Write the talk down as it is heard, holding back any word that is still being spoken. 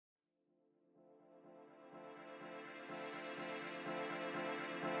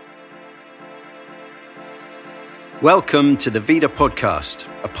Welcome to the Vida Podcast,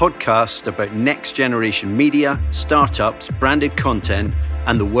 a podcast about next generation media, startups, branded content,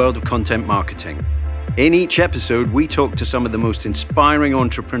 and the world of content marketing. In each episode, we talk to some of the most inspiring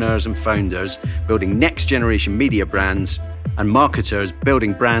entrepreneurs and founders building next generation media brands and marketers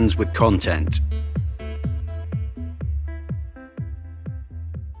building brands with content.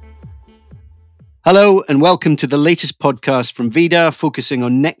 Hello and welcome to the latest podcast from Vida, focusing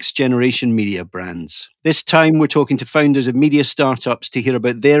on next generation media brands. This time we're talking to founders of media startups to hear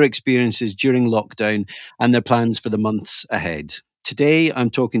about their experiences during lockdown and their plans for the months ahead. Today I'm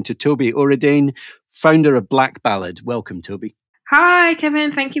talking to Toby Oredane, founder of Black Ballad. Welcome, Toby. Hi,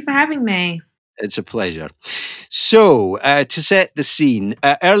 Kevin. Thank you for having me. It's a pleasure. So, to set the scene,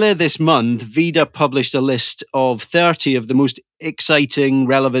 earlier this month, Vida published a list of 30 of the most exciting,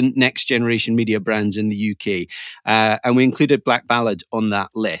 relevant next generation media brands in the UK. And we included Black Ballad on that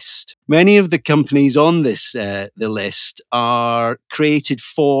list. Many of the companies on the list are created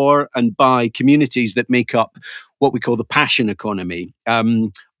for and by communities that make up what we call the passion economy.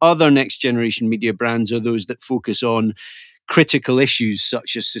 Other next generation media brands are those that focus on critical issues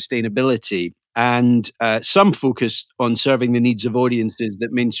such as sustainability, and some focus on serving the needs of audiences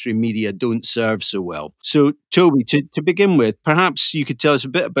that mainstream media don't serve so well. So, Toby, to begin with, perhaps you could tell us a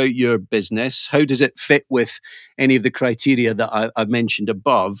bit about your business. How does it fit with any of the criteria that I've mentioned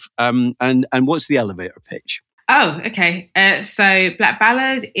above? And what's the elevator pitch? Oh, okay. So Black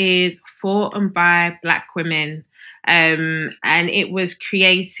Ballad is for and by Black women. And it was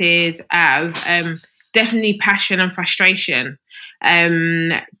created out of definitely passion and frustration.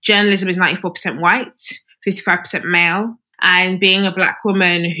 Journalism is 94% white, 55% male. And being a Black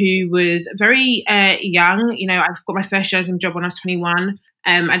woman who was very young, I've got my first journalism job when I was 21.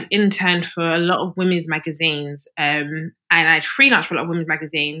 I'd interned for a lot of women's magazines, and I'd freelanced for a lot of women's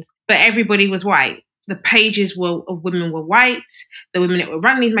magazines, but everybody was white. The pages of women were white. The women that were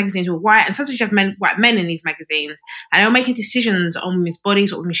running these magazines were white. And sometimes you have white men in these magazines. And they were making decisions on women's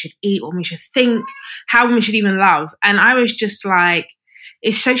bodies, what women should eat, what women should think, how women should even love. And I was just like,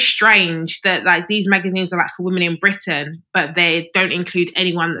 it's so strange that like these magazines are like for women in Britain, but they don't include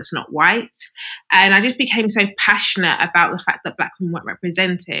anyone that's not white. And I just became so passionate about the fact that Black women weren't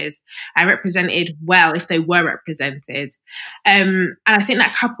represented and represented well if they were represented. And I think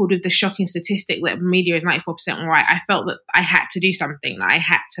that coupled with the shocking statistic that media is 94% white, I felt that I had to do something, that I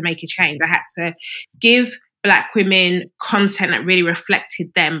had to make a change. I had to give Black women content that really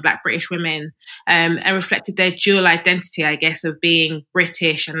reflected them, Black British women, and reflected their dual identity, I guess, of being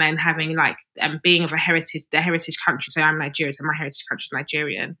British and then having being of the heritage country. So I'm Nigerian, so my heritage country is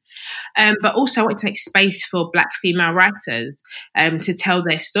Nigerian. But also I wanted to make space for Black female writers to tell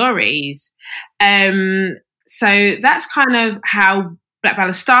their stories. So that's kind of how Black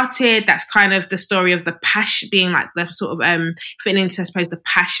Ballad started. That's kind of the story of the passion, being like the sort of fitting into, I suppose, the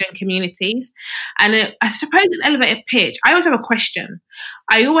passion communities. And I suppose an elevator pitch, I always have a question.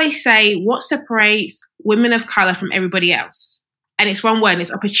 I always say, what separates women of colour from everybody else? And it's one word, and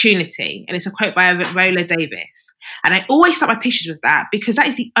it's opportunity. And it's a quote by Viola Davis. And I always start my pitches with that because that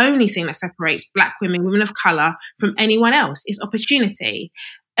is the only thing that separates Black women, women of colour, from anyone else, is opportunity.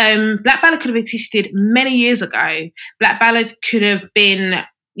 Black Ballad could have existed many years ago. Black Ballad could have been,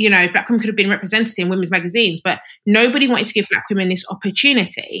 Black women could have been represented in women's magazines, but nobody wanted to give Black women this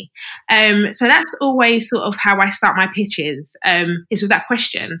opportunity. So that's always sort of how I start my pitches, is with that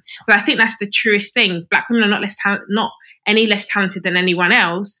question. But I think that's the truest thing. Black women are not any less talented than anyone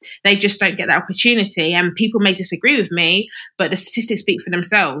else. They just don't get that opportunity. And people may disagree with me, but the statistics speak for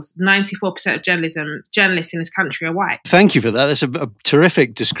themselves. 94% of journalists in this country are white. Thank you for that. That's a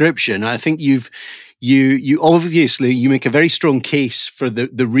terrific description. I think you obviously make a very strong case for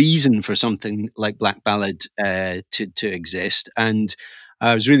the reason for something like Black Ballad to exist. And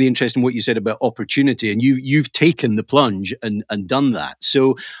I was really interested in what you said about opportunity, and you've taken the plunge and done that.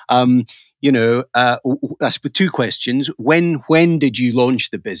 So, that's two questions. When did you launch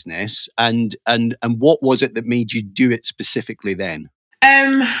the business, and what was it that made you do it specifically then?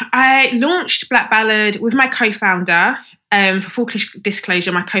 I launched Black Ballad with my co-founder. For full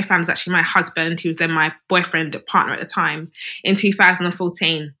disclosure, my co-founder is actually my husband, who was then my boyfriend, partner at the time, in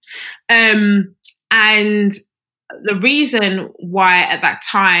 2014. And the reason why at that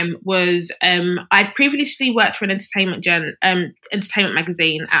time was I'd previously worked for an entertainment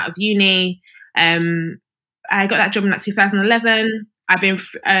magazine out of uni. I got that job in 2011. I've been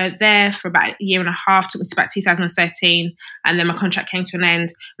there for about a year and a half, took me to about 2013, and then my contract came to an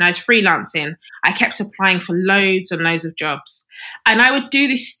end, and I was freelancing. I kept applying for loads and loads of jobs. And I would do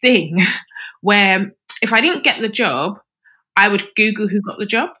this thing where if I didn't get the job, I would Google who got the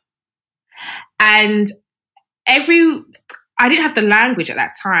job. And I didn't have the language at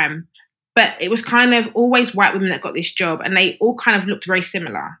that time, but it was kind of always white women that got this job, and they all kind of looked very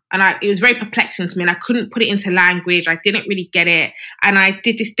similar. And it was very perplexing to me, and I couldn't put it into language. I didn't really get it. And I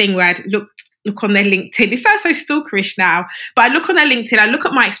did this thing where I'd look on their LinkedIn. It sounds so stalkerish now, but I look on their LinkedIn, I look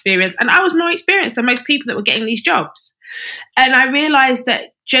at my experience, and I was more experienced than most people that were getting these jobs. And I realised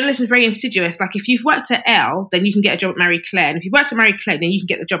that journalism is very insidious. Like, if you've worked at Elle, then you can get a job at Marie Claire. And if you've worked at Marie Claire, then you can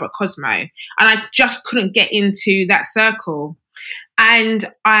get the job at Cosmo. And I just couldn't get into that circle. And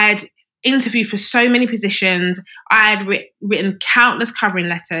I'd interviewed for so many positions. I had written countless covering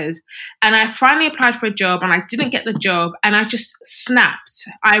letters, and I finally applied for a job, and I didn't get the job, and I just snapped.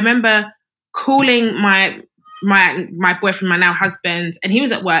 I remember calling my boyfriend, my now husband, and he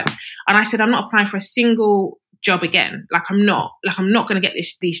was at work, and I said, I'm not applying for a single job again. I'm not going to get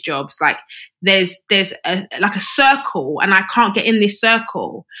these jobs. Like, there's a circle, and I can't get in this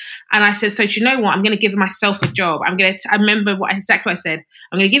circle. And I said, so do you know what? I'm going to give myself a job. I remember exactly what I said.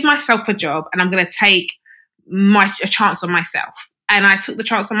 I'm going to give myself a job, and I'm going to take a chance on myself. And I took the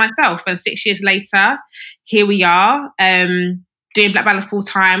chance on myself. And 6 years later, here we are, doing Black Ballad full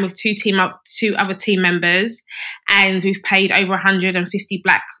time with two other team members, and we've paid over 150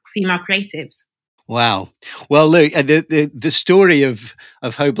 Black female creatives. Wow. Well, look, the story of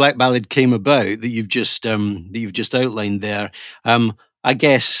how Black Ballad came about that you've just outlined there. I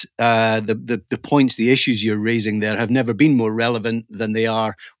guess the points, the issues you're raising there have never been more relevant than they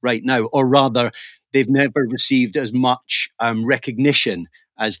are right now, or rather, they've never received as much recognition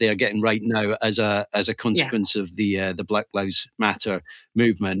as they are getting right now as a consequence of the Black Lives Matter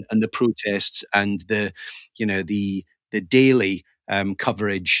movement and the protests and the daily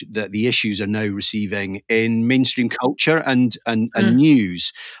coverage that the issues are now receiving in mainstream culture and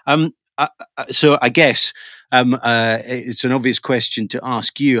news. So I guess it's an obvious question to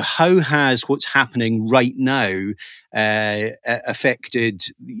ask you. How has what's happening right now affected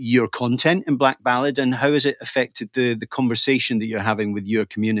your content in Black Ballad, and how has it affected the conversation that you're having with your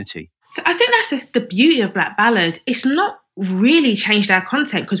community? So I think that's just the beauty of Black Ballad. It's not really changed our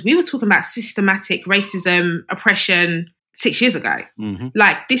content, because we were talking about systematic racism, oppression 6 years ago. Mm-hmm.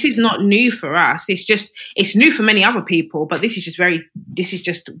 Like, this is not new for us. It's new for many other people, but this is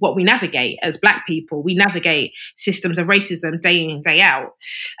just what we navigate as Black people. We navigate systems of racism day in, day out.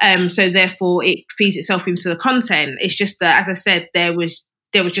 So therefore it feeds itself into the content. It's just that, as I said, there was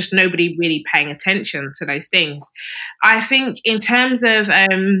just nobody really paying attention to those things. I think in terms of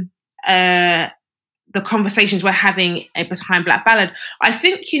the conversations we're having behind Black Ballad, I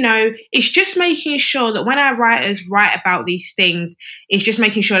think, it's just making sure that when our writers write about these things, it's just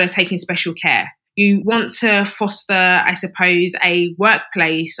making sure they're taking special care. You want to foster, I suppose, a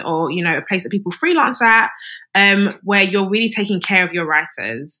workplace or, a place that people freelance at, where you're really taking care of your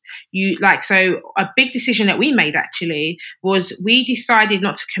writers. So a big decision that we made actually was we decided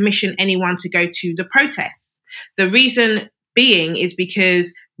not to commission anyone to go to the protests. The reason being is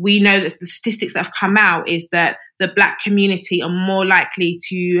because we know that the statistics that have come out is that the Black community are more likely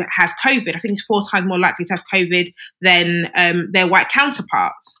to have COVID. I think it's 4 times more likely to have COVID than their white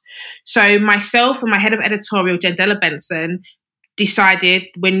counterparts. So myself and my head of editorial, Jen Della Benson, decided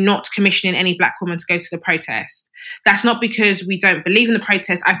we're not commissioning any Black woman to go to the protest. That's not because we don't believe in the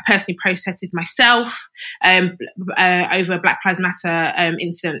protest. I've personally protested myself over a Black Lives Matter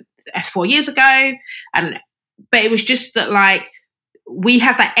incident 4 years ago. But it was just that, we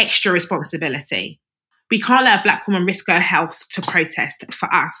have that extra responsibility. We can't let a Black woman risk her health to protest for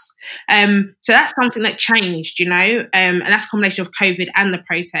us. So that's something that changed, and that's a combination of COVID and the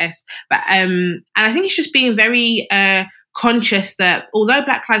protest. But and I think it's just being very conscious that although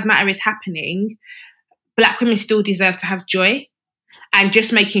Black Lives Matter is happening, Black women still deserve to have joy, and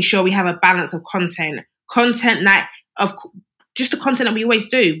just making sure we have a balance of content just the content that we always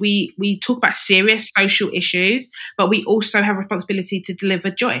do. We talk about serious social issues, but we also have a responsibility to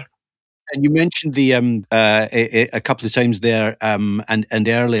deliver joy. And you mentioned the a couple of times there and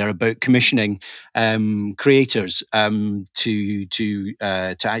earlier about commissioning creators to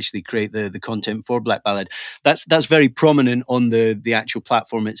actually create the content for Black Ballad. That's very prominent on the actual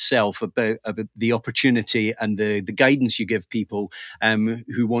platform itself about the opportunity and the guidance you give people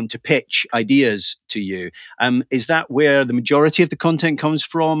who want to pitch ideas to you. Is that where the majority of the content comes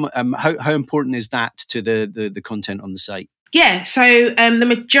from? How important is that to the content on the site? Yeah, so the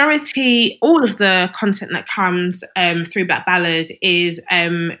majority, all of the content that comes through Black Ballad is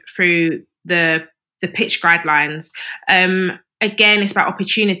through the pitch guidelines. again, it's about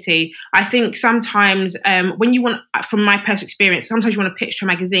opportunity. I think sometimes when you want, from my personal experience, sometimes you want to pitch to a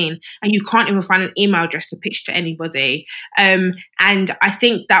magazine and you can't even find an email address to pitch to anybody. And I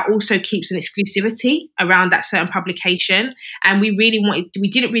think that also keeps an exclusivity around that certain publication. And we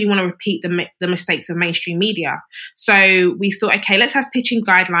didn't really want to repeat the mistakes of mainstream media. So we thought, okay, let's have pitching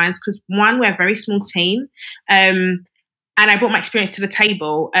guidelines, because one, we're a very small team. And I brought my experience to the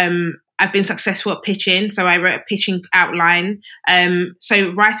table. I've been successful at pitching, so I wrote a pitching outline, so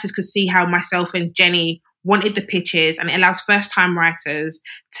writers could see how myself and Jenny wanted the pitches, and it allows first-time writers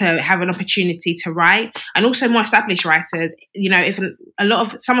to have an opportunity to write, and also more established writers.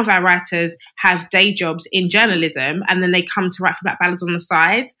 If some of our writers have day jobs in journalism, and then they come to write for Black Ballads on the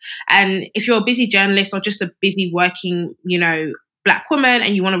side. And if you're a busy journalist or just a busy working, Black woman,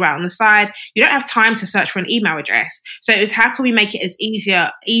 and you want to write on the side, you don't have time to search for an email address. So it was, how can we make it as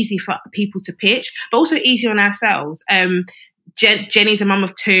easy for people to pitch, but also easy on ourselves? Jenny's a mum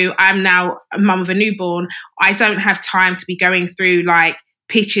of 2. I'm now a mum of a newborn. I don't have time to be going through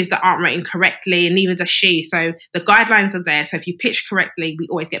pitches that aren't written correctly, and neither does she. So the guidelines are there. So if you pitch correctly, we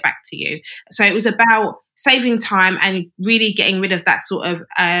always get back to you. So it was about saving time and really getting rid of that sort of,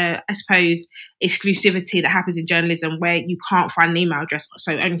 I suppose, exclusivity that happens in journalism, where you can't find an email address,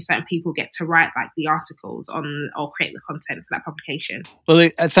 so only certain people get to write the articles on or create the content for that publication. Well,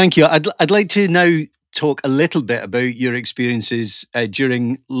 thank you. I'd like to now talk a little bit about your experiences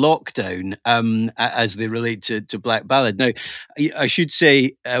during lockdown as they relate to Black Ballad. Now, I should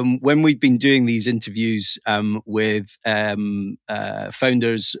say, when we've been doing these interviews with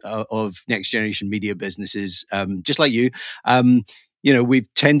founders of next generation media businesses, just like you,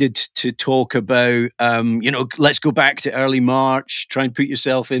 we've tended to talk about, let's go back to early March, try and put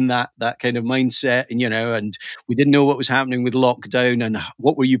yourself in that kind of mindset. And we didn't know what was happening with lockdown and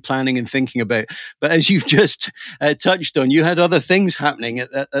what were you planning and thinking about. But as you've just touched on, you had other things happening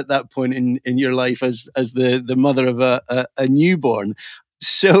at that point in your life as the mother of a newborn.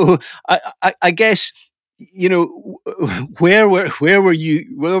 So I guess, where were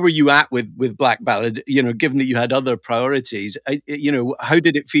you at with Black Ballad? Given that you had other priorities, how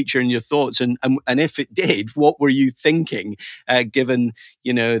did it feature in your thoughts? And if it did, what were you thinking? Given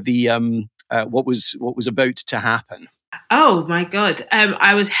the what was about to happen? Oh my God.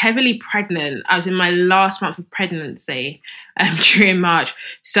 I was heavily pregnant. I was in my last month of pregnancy during March.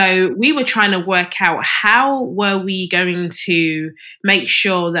 So we were trying to work out how were we going to make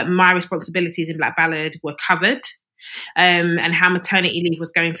sure that my responsibilities in Black Ballad were covered, and how maternity leave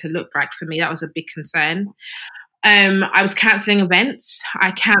was going to look like for me. That was a big concern. I was cancelling events.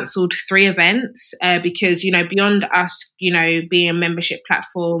 I cancelled 3 events because, beyond us, being a membership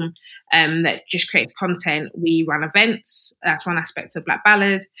platform that just creates content, we run events. That's one aspect of Black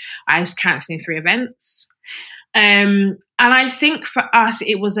Ballad. I was cancelling 3 events. And I think for us,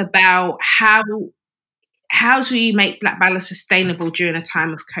 it was about how do we make Black Ballad sustainable during a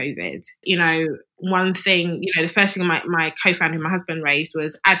time of COVID? One thing, the first thing my co-founder and my husband raised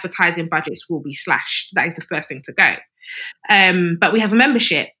was advertising budgets will be slashed. That is the first thing to go. But we have a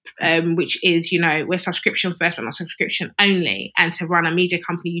membership, which is, we're subscription first, but not subscription only. And to run a media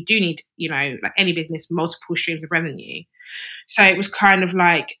company, you do need, like any business, multiple streams of revenue. So it was kind of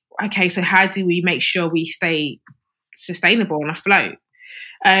like, okay, so how do we make sure we stay sustainable and afloat?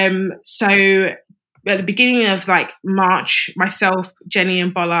 So at the beginning of March, myself, Jenny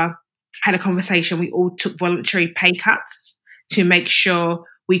and Bola had a conversation. We all took voluntary pay cuts to make sure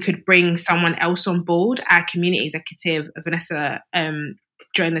we could bring someone else on board. Our community executive, Vanessa,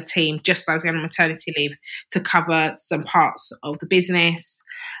 joined the team just as I was going on maternity leave to cover some parts of the business.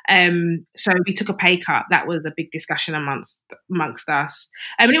 So we took a pay cut. That was a big discussion amongst us.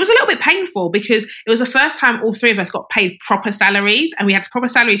 And it was a little bit painful because it was the first time all 3 of us got paid proper salaries, and we had proper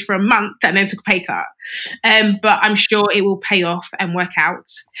salaries for a month and then took a pay cut. But I'm sure it will pay off and work out.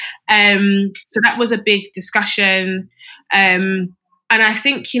 So that was a big discussion. And I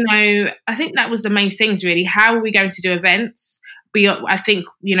think, I think that was the main things really. How are we going to do events? I think,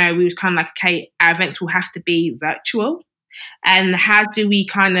 we was kind of like, okay, our events will have to be virtual. And how do we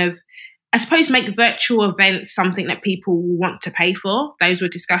kind of, I suppose, make virtual events something that people want to pay for? Those were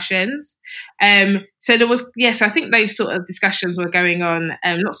discussions. So there was, yes, I think those sort of discussions were going on,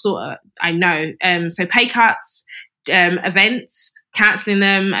 not sort of, I know. So pay cuts, events, cancelling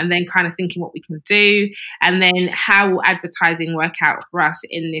them, and then kind of thinking what we can do. And then how will advertising work out for us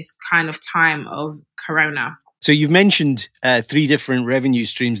in this kind of time of Corona? So you've mentioned 3 different revenue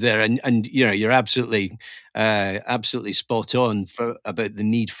streams there, and you're absolutely spot on about the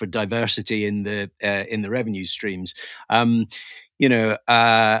need for diversity in the revenue streams.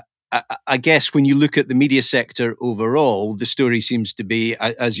 I guess when you look at the media sector overall, the story seems to be,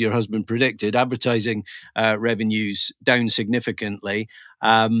 as your husband predicted, advertising revenues down significantly.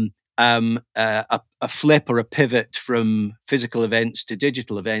 A flip or a pivot from physical events to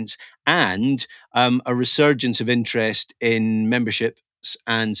digital events, and a resurgence of interest in memberships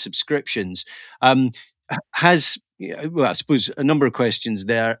and subscriptions. Well, I suppose a number of questions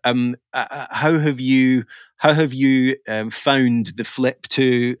there. How have you found the flip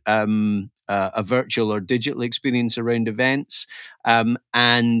to a virtual or digital experience around events?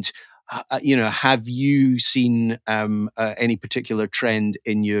 And have you seen any particular trend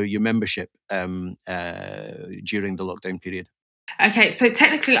in your membership during the lockdown period? Okay, so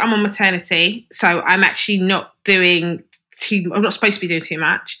technically I'm on maternity, so I'm actually not doing I'm not supposed to be doing too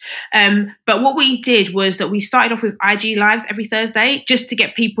much. But what we did was that we started off with IG Lives every Thursday just to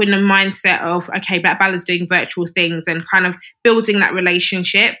get people in the mindset of, okay, Black Ballad's doing virtual things and kind of building that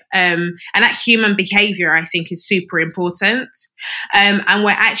relationship. And that human behavior, I think, is super important. And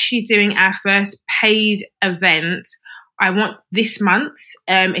we're actually doing our first paid event. I want this month.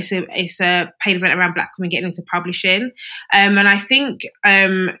 It's a paid event around Black women getting into publishing. And I think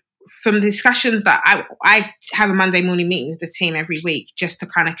from the discussions that I have a Monday morning meeting with the team every week just to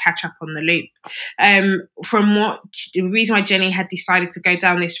kind of catch up on the loop. The reason why Jenny had decided to go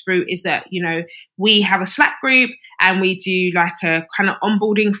down this route is that, we have a Slack group and we do like a kind of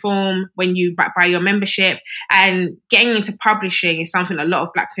onboarding form when you buy your membership, and getting into publishing is something a lot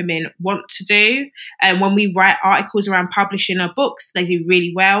of Black women want to do. And when we write articles around publishing our books, they do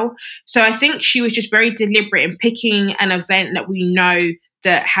really well. So I think she was just very deliberate in picking an event that we know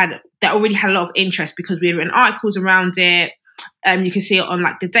that already had a lot of interest because we had written articles around it. You can see it on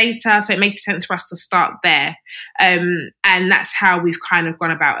like the data. So it makes sense for us to start there. And that's how we've kind of gone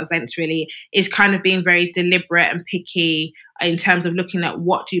about events, really, is kind of being very deliberate and picky in terms of looking at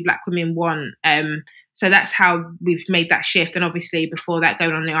what do Black women want. So that's how we've made that shift. And obviously before that,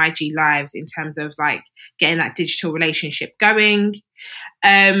 going on the IG Lives in terms of like getting that digital relationship going.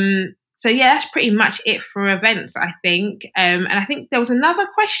 So yeah, that's pretty much it for events, I think. And I think there was another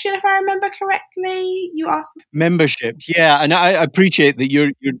question, if I remember correctly, you asked. Membership, yeah, and I appreciate that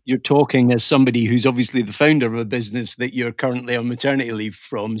you're talking as somebody who's obviously the founder of a business that you're currently on maternity leave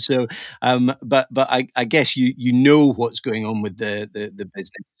from. So, but I guess you know what's going on with the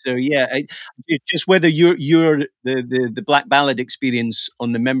business. So yeah, just whether the Black Ballad experience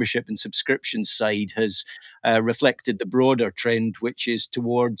on the membership and subscription side has reflected the broader trend, which is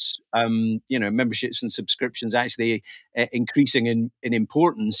towards memberships and subscriptions actually increasing in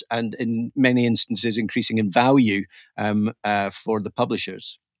importance, and in many instances increasing in value for the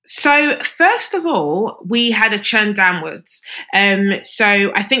publishers. So first of all, we had a churn downwards.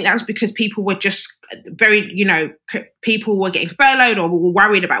 So I think that was because people were just people were getting furloughed or were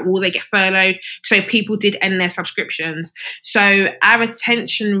worried about will they get furloughed. So people did end their subscriptions. So our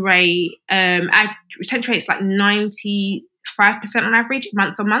retention rate is like 95% on average,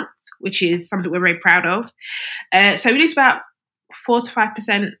 month on month, which is something we're very proud of. So we lose about 4 to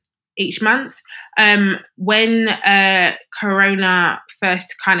 5% each month. When Corona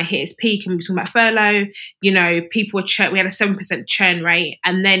first kind of hit its peak and we were talking about furlough, people were we had a 7% churn rate,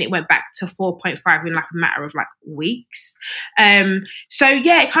 and then it went back to 4.5 in like a matter of like weeks. So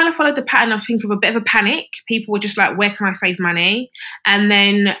yeah, it kind of followed the pattern, I think, of a bit of a panic. People were just like, where can I save money? And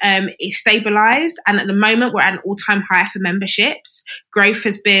then it stabilized, and at the moment we're at an all-time high for memberships. Growth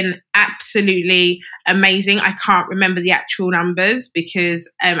has been absolutely amazing. I can't remember the actual numbers because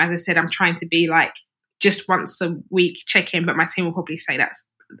as I said, I'm trying to be like just once a week check in, but my team will probably say that's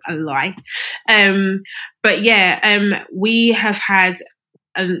a lie. But yeah, we have had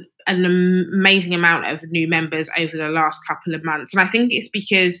an amazing amount of new members over the last couple of months. And I think it's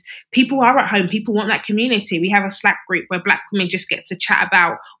because people are at home. People want that community. We have a Slack group where Black women just get to chat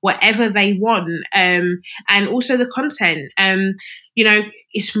about whatever they want. And also the content.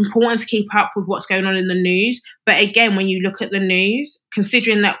 It's important to keep up with what's going on in the news. But again, when you look at the news,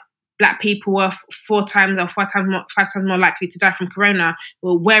 considering that Black people were 5 times more likely to die from corona,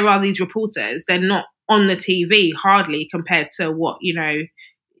 well, where are these reporters? They're not on the TV, hardly, compared to what,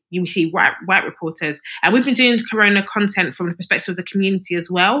 you see white reporters. And we've been doing corona content from the perspective of the community as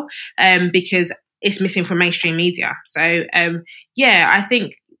well, because it's missing from mainstream media. So, I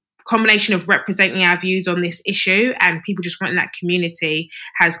think combination of representing our views on this issue and people just wanting that community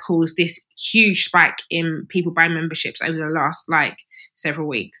has caused this huge spike in people buying memberships over the last several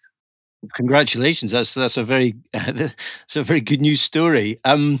weeks. Congratulations! That's a very good news story.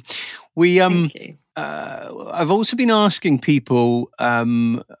 Thank you. I've also been asking people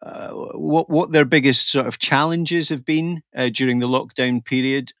what their biggest sort of challenges have been during the lockdown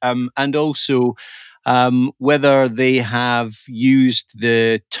period, and also whether they have used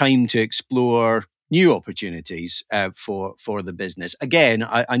the time to explore new opportunities for the business. Again,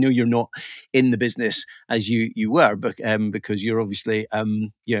 I know you're not in the business as you were, but because you're obviously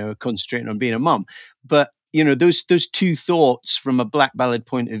concentrating on being a mum, but those two thoughts from a Black Ballad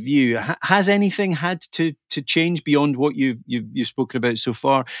point of view. Has anything had to change beyond what you've spoken about so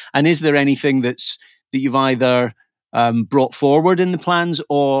far? And is there anything that you've either brought forward in the plans,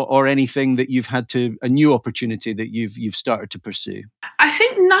 or anything that you've had to a new opportunity that you've started to pursue? I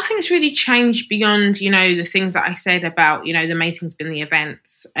think nothing's really changed beyond the things that I said about the main thing's been the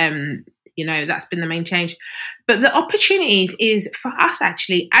events. That's been the main change. But the opportunities is for us,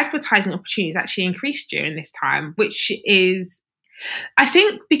 actually, advertising opportunities actually increased during this time, which is, I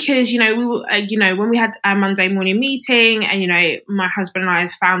think, because, we were, when we had our Monday morning meeting and, my husband and I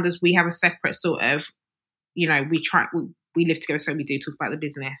as founders, we have a separate sort of, we live together, so we do talk about the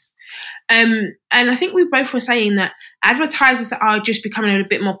business. And I think we both were saying that advertisers are just becoming a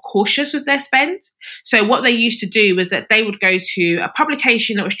bit more cautious with their spend. So what they used to do was that they would go to a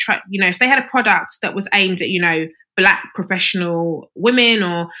publication that was, if they had a product that was aimed at, Black professional women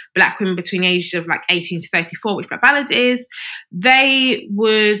or Black women between the ages of like 18 to 34, which Black Ballad is, they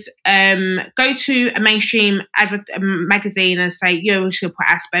would go to a mainstream magazine and say, we should put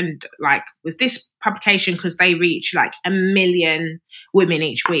our spend like with this publication because they reach like 1 million women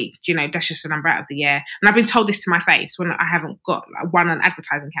each week. That's just a number out of the year. And I've been told this to my face when I haven't won an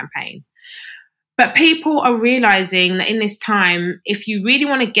advertising campaign. But people are realizing that in this time, if you really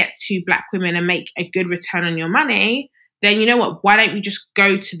want to get to Black women and make a good return on your money, then you know what? Why don't you just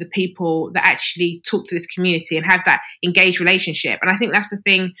go to the people that actually talk to this community and have that engaged relationship? And I think that's the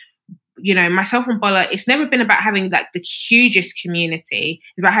thing. Myself and Bola, it's never been about having like the hugest community.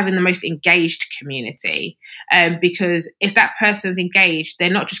 It's about having the most engaged community. Because if that person's engaged,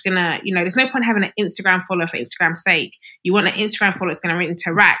 they're not just gonna, there's no point having an Instagram follower for Instagram's sake. You want an Instagram follower that's going to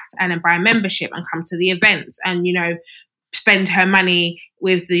interact and then buy a membership and come to the events and, spend her money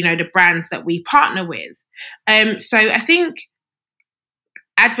with the brands that we partner with. So I think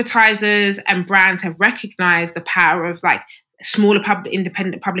advertisers and brands have recognized the power of like smaller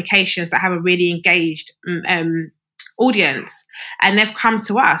independent publications that have a really engaged audience, and they've come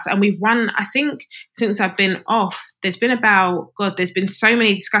to us, and we've won. I think since I've been off, there's been so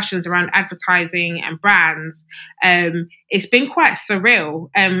many discussions around advertising and brands. It's been quite surreal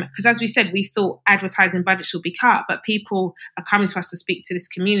because, as we said, we thought advertising budgets would be cut, but people are coming to us to speak to this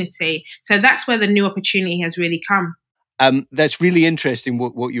community. So that's where the new opportunity has really come. That's really interesting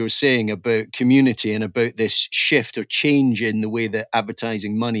what you're saying about community and about this shift or change in the way that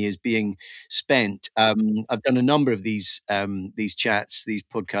advertising money is being spent. I've done a number of these chats, these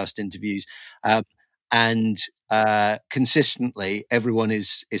podcast interviews, and consistently everyone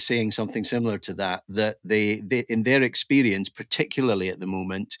is saying something similar to that they in their experience, particularly at the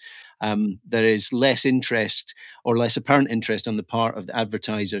moment, there is less interest or less apparent interest on the part of the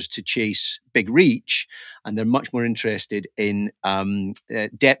advertisers to chase big reach, and they're much more interested in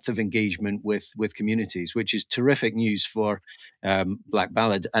depth of engagement with communities, which is terrific news for Black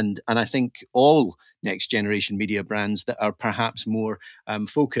Ballad, and I think all next generation media brands that are perhaps more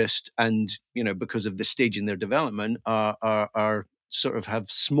focused and because of the stage in their development are sort of have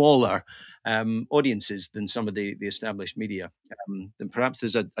smaller audiences than some of the established media. Then perhaps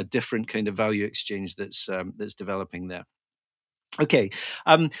there's a different kind of value exchange that's developing there. Okay,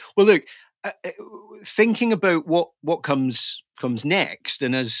 well, look, thinking about what comes next,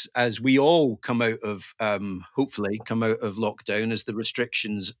 and as we all come out of hopefully come out of lockdown, as the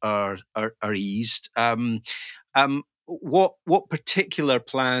restrictions are eased. What particular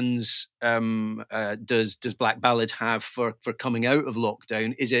plans does Black Ballad have for coming out of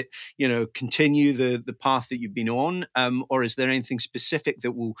lockdown? Is it continue the path that you've been on, or is there anything specific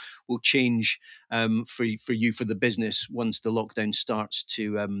that will change for you for the business once the lockdown starts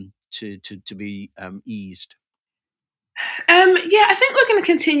to be eased? I think we're going to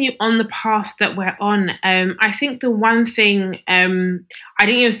continue on the path that we're on. I think the one thing I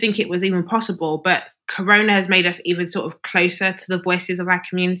didn't even think it was even possible, but Corona has made us even sort of closer to the voices of our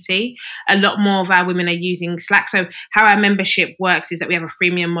community. A lot more of our women are using Slack. So how our membership works is that we have a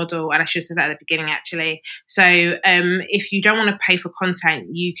freemium model, and I should have said that at the beginning, actually. So if you don't want to pay for content,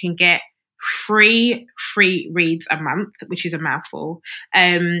 you can get free reads a month, which is a mouthful,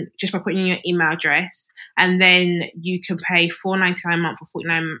 just by putting in your email address. And then you can pay $4.99 a month or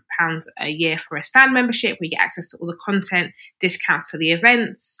 £49 a year for a stand membership, where you get access to all the content, discounts to the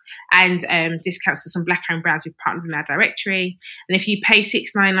events, and discounts to some Black-owned brands who've partnered in our directory. And if you pay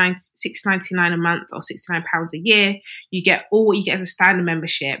 $6.99 a month or £69 a year, you get all what you get as a standard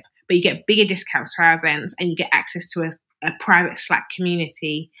membership, but you get bigger discounts for our events, and you get access to a private Slack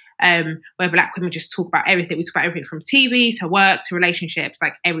community where Black women just talk about everything. We talk about everything from TV to work to relationships,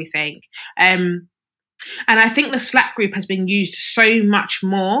 like everything. And I think the Slack group has been used so much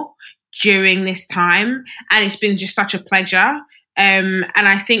more during this time, and it's been just such a pleasure. And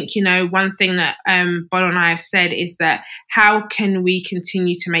I think, one thing that Bono and I have said is that how can we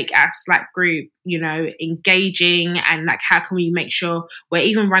continue to make our Slack group, engaging, and like how can we make sure we're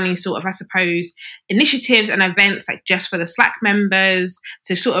even running sort of, I suppose, initiatives and events like just for the Slack members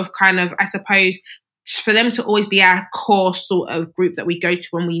to sort of kind of, I suppose, for them to always be our core sort of group that we go to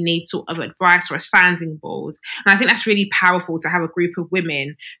when we need sort of advice or a sounding board. And I think that's really powerful to have a group of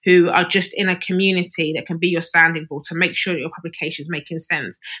women who are just in a community that can be your sounding board to make sure that your publication is making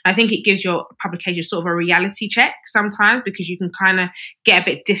sense. And I think it gives your publication sort of a reality check sometimes, because you can kind of get a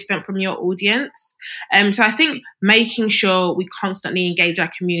bit distant from your audience. So I think making sure we constantly engage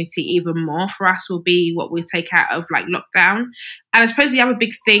our community even more for us will be what we'll take out of like lockdown. And I suppose the other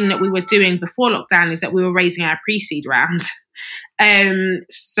big thing that we were doing before lockdown is that we were raising our pre-seed round.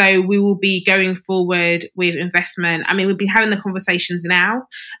 So we will be going forward with investment. I mean, we've been having the conversations now,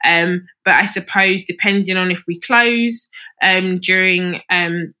 but I suppose depending on if we close during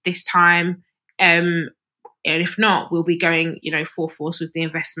this time, and if not, we'll be going, full force with the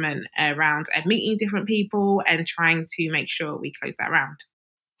investment round and meeting different people and trying to make sure we close that round.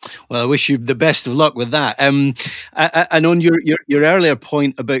 Well, I wish you the best of luck with that. And on your earlier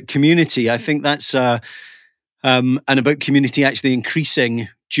point about community, I think that's and about community actually increasing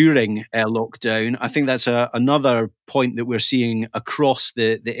during lockdown. I think that's another point that we're seeing across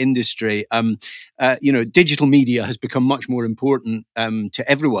the industry. Digital media has become much more important to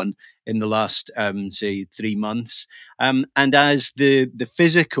everyone in the last, say, 3 months. And as the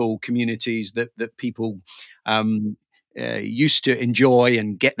physical communities that people used to enjoy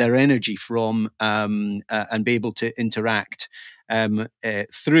and get their energy from and be able to interact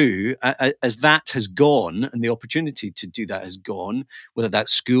through, as that has gone and the opportunity to do that has gone, whether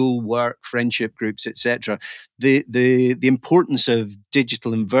that's school, work, friendship groups, etc., the importance of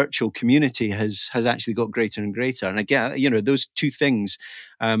digital and virtual community has actually got greater and greater. And again, those two things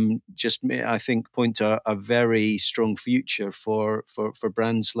I think point to a very strong future for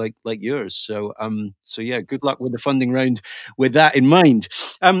brands like yours. So yeah, good luck with the funding round with that in mind.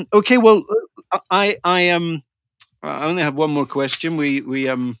 Okay, well, I only have one more question. We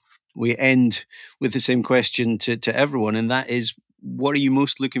end with the same question to everyone, and that is, what are you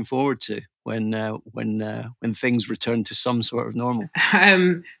most looking forward to when things return to some sort of normal?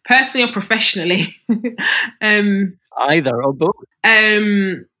 Personally or professionally? Either or both.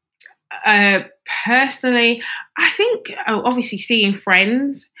 Personally, I think obviously seeing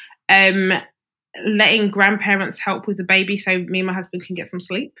friends, letting grandparents help with the baby so me and my husband can get some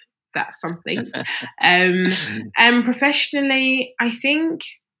sleep. That's something. And professionally, I think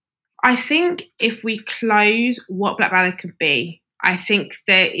if we close what Black Ballad could be, I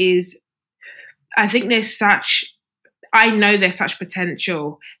know there's such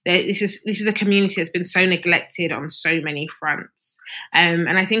potential. This is a community that's been so neglected on so many fronts.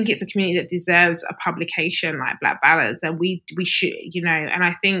 And I think it's a community that deserves a publication like Black Ballads, and we should, and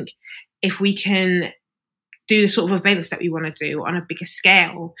I think if we can do the sort of events that we want to do on a bigger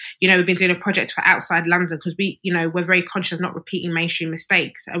scale. We've been doing a project for outside London because we're very conscious of not repeating mainstream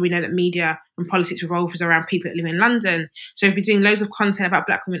mistakes. And we know that media and politics revolves around people that live in London. So we've been doing loads of content about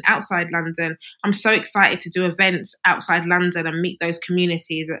Black women outside London. I'm so excited to do events outside London and meet those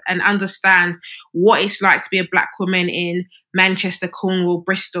communities and understand what it's like to be a Black woman in Manchester, Cornwall,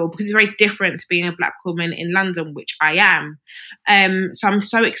 Bristol, because it's very different to being a Black woman in London, which I am. So I'm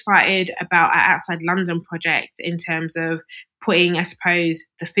so excited about our Outside London project in terms of putting, I suppose,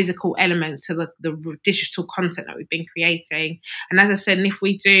 the physical element to the digital content that we've been creating. And as I said, and if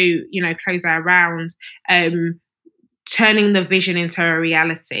we do, close our round, turning the vision into a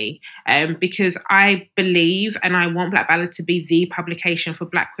reality, because I believe and I want Black Ballad to be the publication for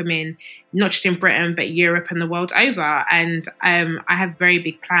Black women, not just in Britain, but Europe and the world over. And I have very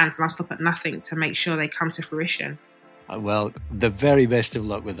big plans, and I'll stop at nothing to make sure they come to fruition. Well, the very best of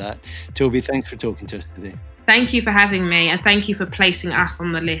luck with that. Toby, thanks for talking to us today. Thank you for having me, and thank you for placing us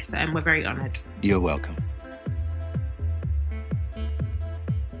on the list, and we're very honoured. You're welcome.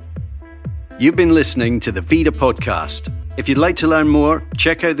 You've been listening to the Vida Podcast. If you'd like to learn more,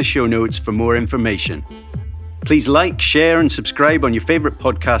 check out the show notes for more information. Please like, share, and subscribe on your favourite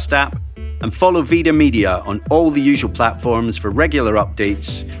podcast app, and follow Vida Media on all the usual platforms for regular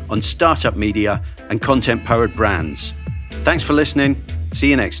updates on startup media and content-powered brands. Thanks for listening.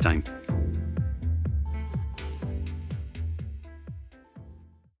 See you next time.